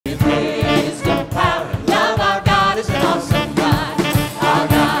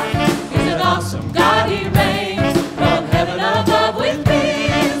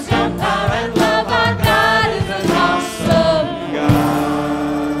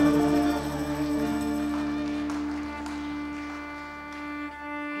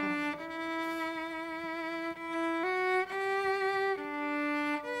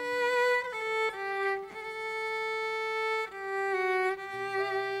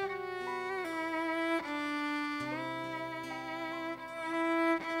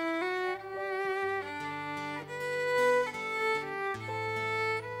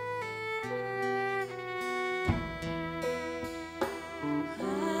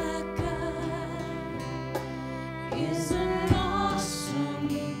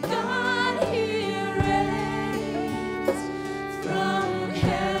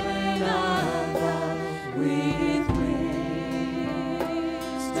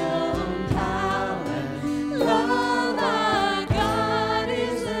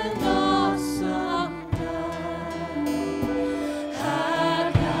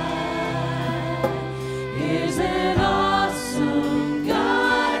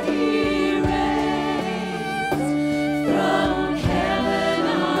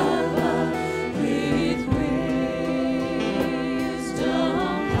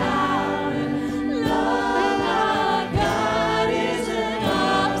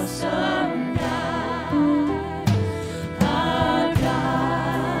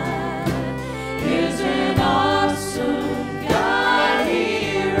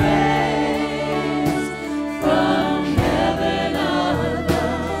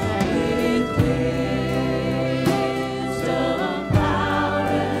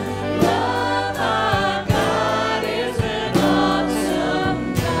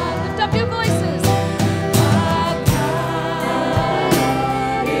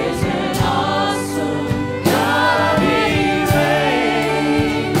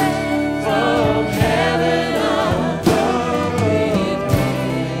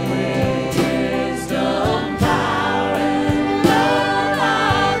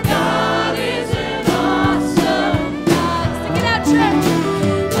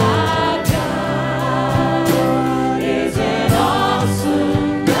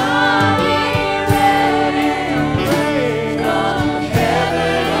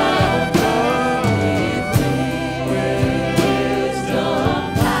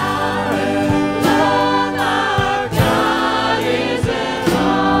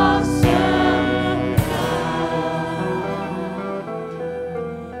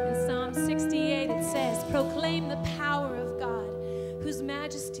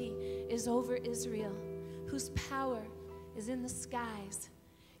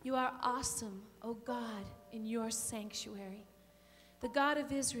You are awesome, O God, in your sanctuary. The God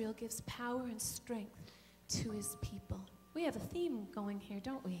of Israel gives power and strength to his people. We have a theme going here,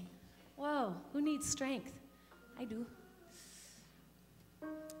 don't we? Whoa, who needs strength? I do.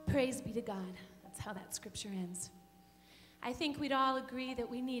 Praise be to God. That's how that scripture ends. I think we'd all agree that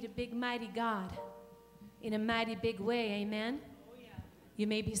we need a big, mighty God in a mighty big way, amen? Oh, yeah. You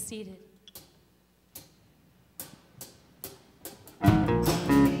may be seated.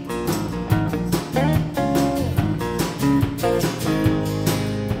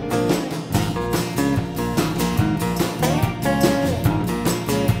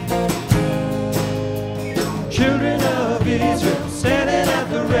 Children of Israel standing at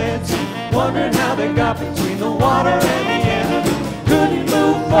the Red Sea, wondering how they got between the water and the enemy. Couldn't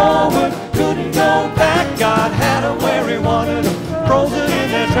move forward, couldn't go back. God had them where he wanted them, frozen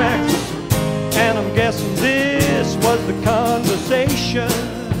in their tracks. And I'm guessing this was the conversation.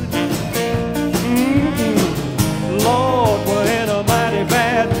 Lord, we're in a mighty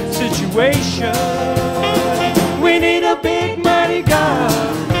bad situation. We need a big, mighty God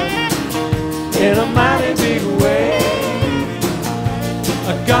in a mighty big way.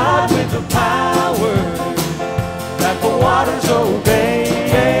 A God with the power that the waters obey.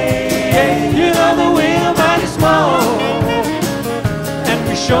 You know that we are mighty small, and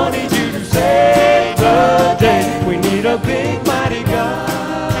we sure need you to save the day. We need a big, mighty God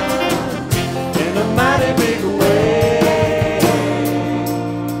in a mighty big way.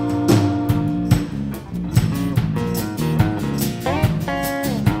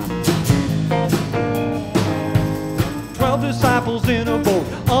 12 disciples in a boat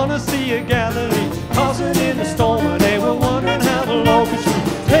on the Sea of Galilee, tossing in the storm, and they were wondering how the Lord could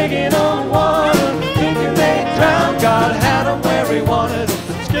sweep, taking on water, thinking they'd drown. God had them where he wanted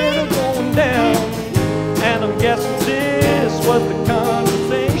them, scared of going down. And I'm guessing this was the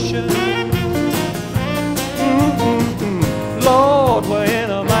conversation. Lord, we're in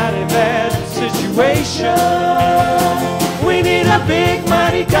a mighty bad situation. We need a big,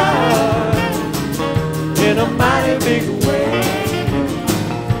 mighty God in a mighty big way.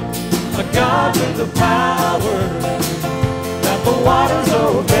 A God with the power that the waters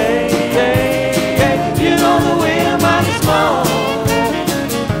obey. You know that we're mighty small,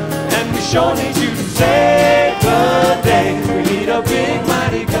 and we sure need you to save the day. We need a big,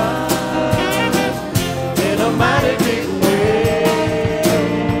 mighty God in a mighty big way.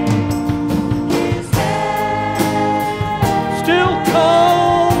 Still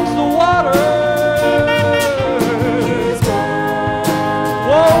comes the water.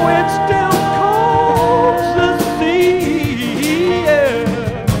 Whoa, it still calms the sea.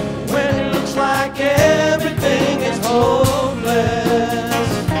 Yeah.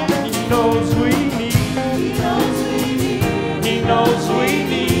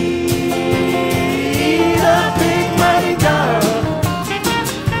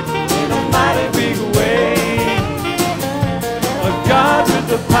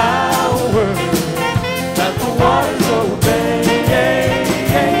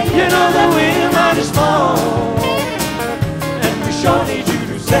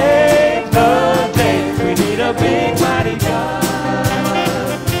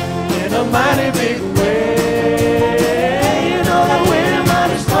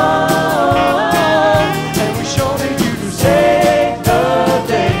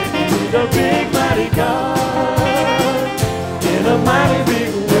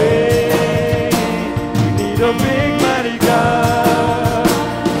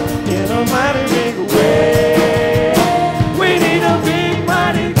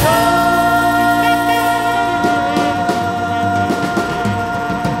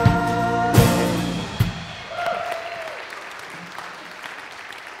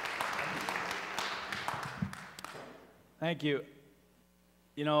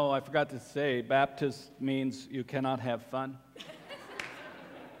 You know, I forgot to say, Baptist means you cannot have fun.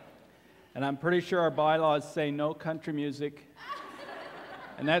 And I'm pretty sure our bylaws say no country music.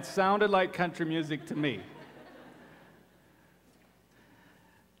 And that sounded like country music to me.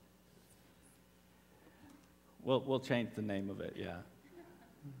 We'll change the name of it, yeah.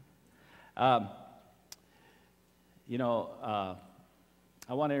 I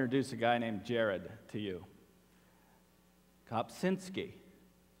want to introduce a guy named Jared to you. Kopczynski.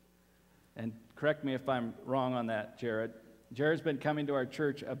 And correct me if I'm wrong on that, Jared. Jared's been coming to our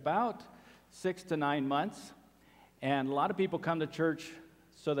church about 6 to 9 months. And a lot of people come to church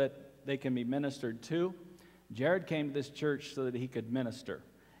so that they can be ministered to. Jared came to this church so that he could minister.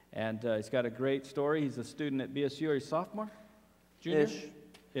 And he's got a great story. He's a student at BSU. Are you a sophomore? Junior?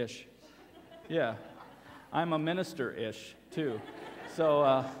 Ish. Yeah. I'm a minister-ish, too.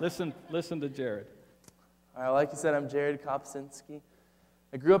 So listen to Jared. All right, like you said, I'm Jared Kopczynski.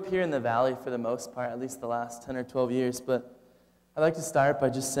 I grew up here in the Valley for the most part, at least the last 10 or 12 years. But I'd like to start by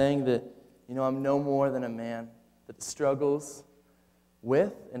just saying that, I'm no more than a man that struggles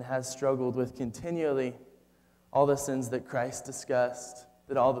with and has struggled with continually all the sins that Christ discussed,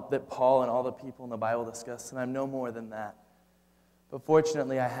 that Paul and all the people in the Bible discussed, and I'm no more than that. But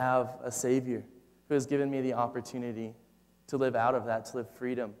fortunately, I have a Savior who has given me the opportunity to live out of that, to live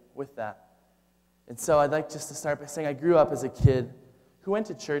freedom with that. And so I'd like just to start by saying I grew up as a kid who went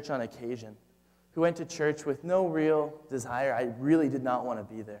to church on occasion, who went to church with no real desire. I really did not want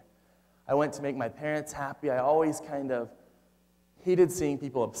to be there. I went to make my parents happy. I always kind of hated seeing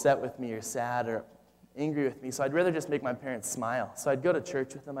people upset with me or sad or angry with me, so I'd rather just make my parents smile. So I'd go to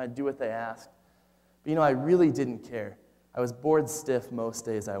church with them, I'd do what they asked. But I really didn't care. I was bored stiff most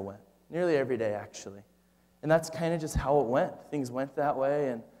days I went, nearly every day actually. And that's kind of just how it went. Things went that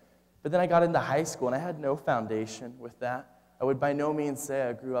way. But then I got into high school, and I had no foundation with that. I would by no means say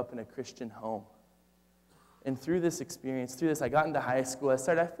I grew up in a Christian home. And through this experience, I got into high school.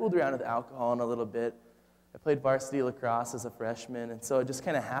 I fooled around with alcohol in a little bit. I played varsity lacrosse as a freshman, and so it just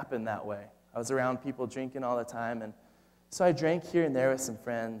kind of happened that way. I was around people drinking all the time, and so I drank here and there with some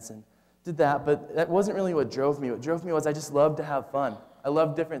friends and did that, but that wasn't really what drove me. What drove me was I just loved to have fun. I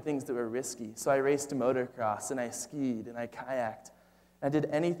loved different things that were risky, so I raced a motocross, and I skied, and I kayaked. And I did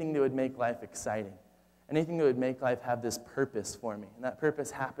anything that would make life exciting, anything that would make life have this purpose for me, and that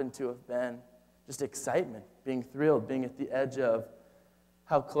purpose happened to have been just excitement, being thrilled, being at the edge of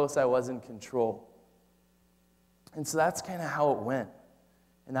how close I was in control. And so that's kind of how it went.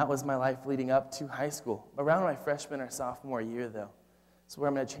 And that was my life leading up to high school. Around my freshman or sophomore year, though, is where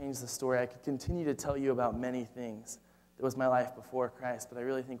I'm going to change the story. I could continue to tell you about many things that was my life before Christ, but I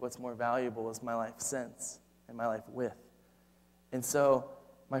really think what's more valuable is my life since and my life with. And so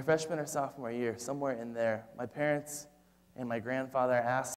my freshman or sophomore year, somewhere in there, my parents and my grandfather asked